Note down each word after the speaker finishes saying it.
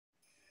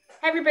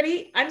Hi,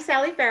 everybody. I'm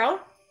Sally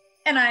Farrell.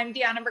 And I'm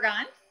Deanna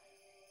Burgon.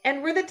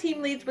 And we're the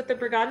team leads with the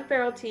Burgon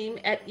Farrell team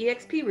at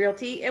eXp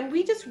Realty. And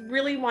we just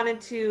really wanted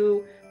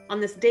to,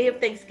 on this day of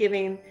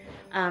Thanksgiving,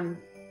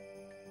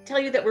 tell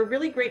you that we're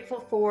really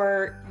grateful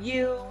for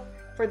you,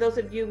 for those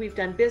of you we've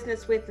done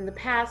business with in the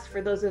past,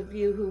 for those of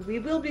you who we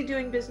will be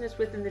doing business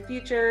with in the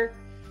future.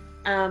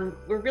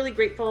 We're really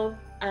grateful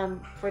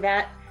for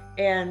that.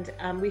 And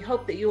we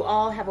hope that you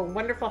all have a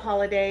wonderful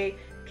holiday,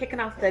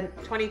 kicking off the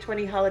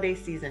 2020 holiday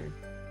season.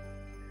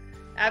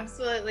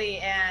 Absolutely.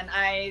 And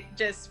I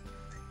just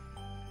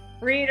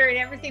reiterate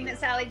everything that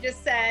Sally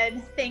just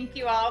said. Thank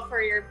you all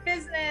for your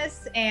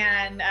business.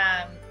 And,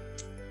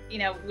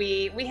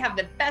 we have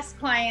the best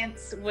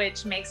clients,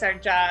 which makes our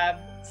job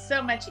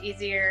so much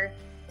easier.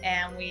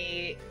 And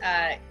we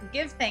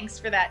give thanks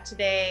for that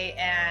today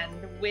and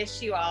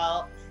wish you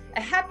all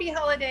a happy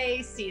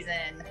holiday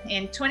season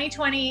in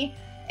 2020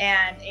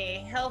 and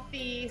a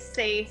healthy,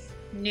 safe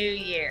new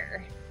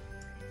year.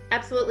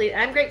 Absolutely.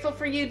 I'm grateful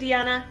for you,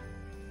 Deanna.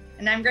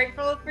 And I'm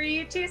grateful for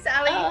you too,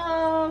 Sally.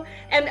 Oh,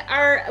 and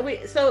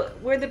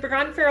we're the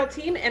Burgon Farrell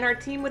team, and our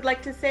team would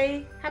like to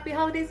say happy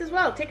holidays as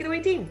well. Take it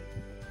away, team.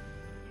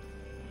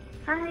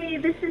 Hi,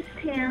 this is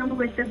Pam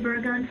with the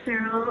Burgon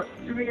Farrell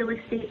Real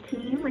Estate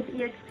Team with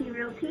eXp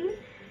Realty.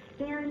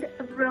 And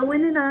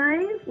Rowan and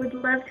I would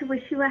love to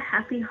wish you a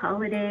happy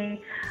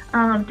holiday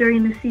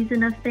during the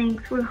season of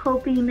thanks. We're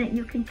hoping that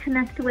you can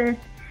connect with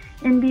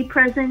and be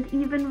present,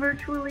 even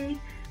virtually,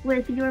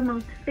 with your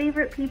most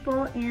favorite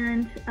people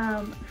and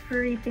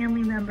furry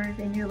family members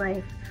in your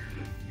life.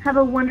 Have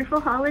a wonderful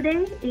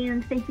holiday,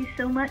 and thank you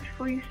so much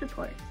for your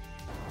support.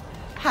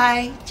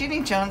 Hi,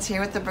 Jeannie Jones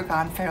here with the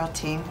Burgon Farrell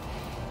team.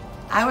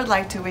 I would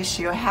like to wish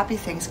you a happy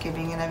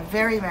Thanksgiving and a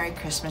very Merry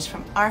Christmas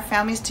from our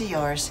families to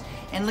yours,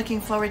 and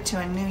looking forward to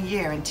a new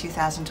year in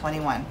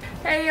 2021.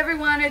 Hey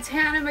everyone, it's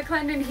Hannah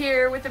McClendon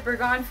here with the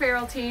Burgon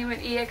Farrell team at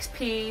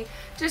eXp.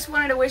 Just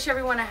wanted to wish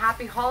everyone a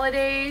happy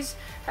holidays,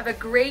 have a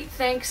great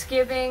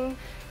Thanksgiving,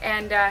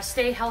 and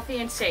stay healthy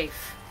and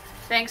safe.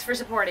 Thanks for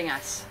supporting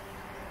us.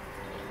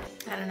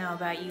 I don't know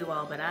about you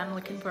all, but I'm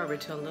looking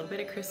forward to a little bit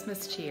of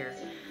Christmas cheer.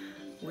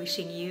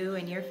 Wishing you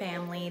and your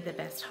family the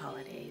best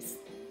holidays.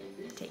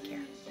 Take care.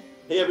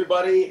 Hey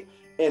everybody,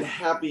 and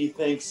happy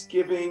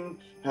Thanksgiving,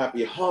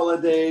 happy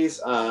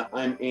holidays.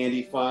 I'm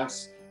Andy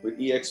Fox with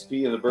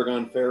eXp and the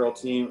Burgon Farrell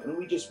team, and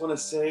we just want to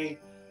say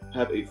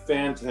have a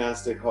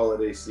fantastic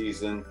holiday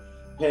season.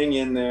 Hang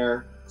in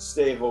there,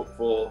 stay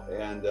hopeful,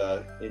 and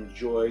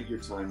enjoy your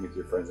time with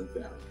your friends and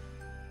family.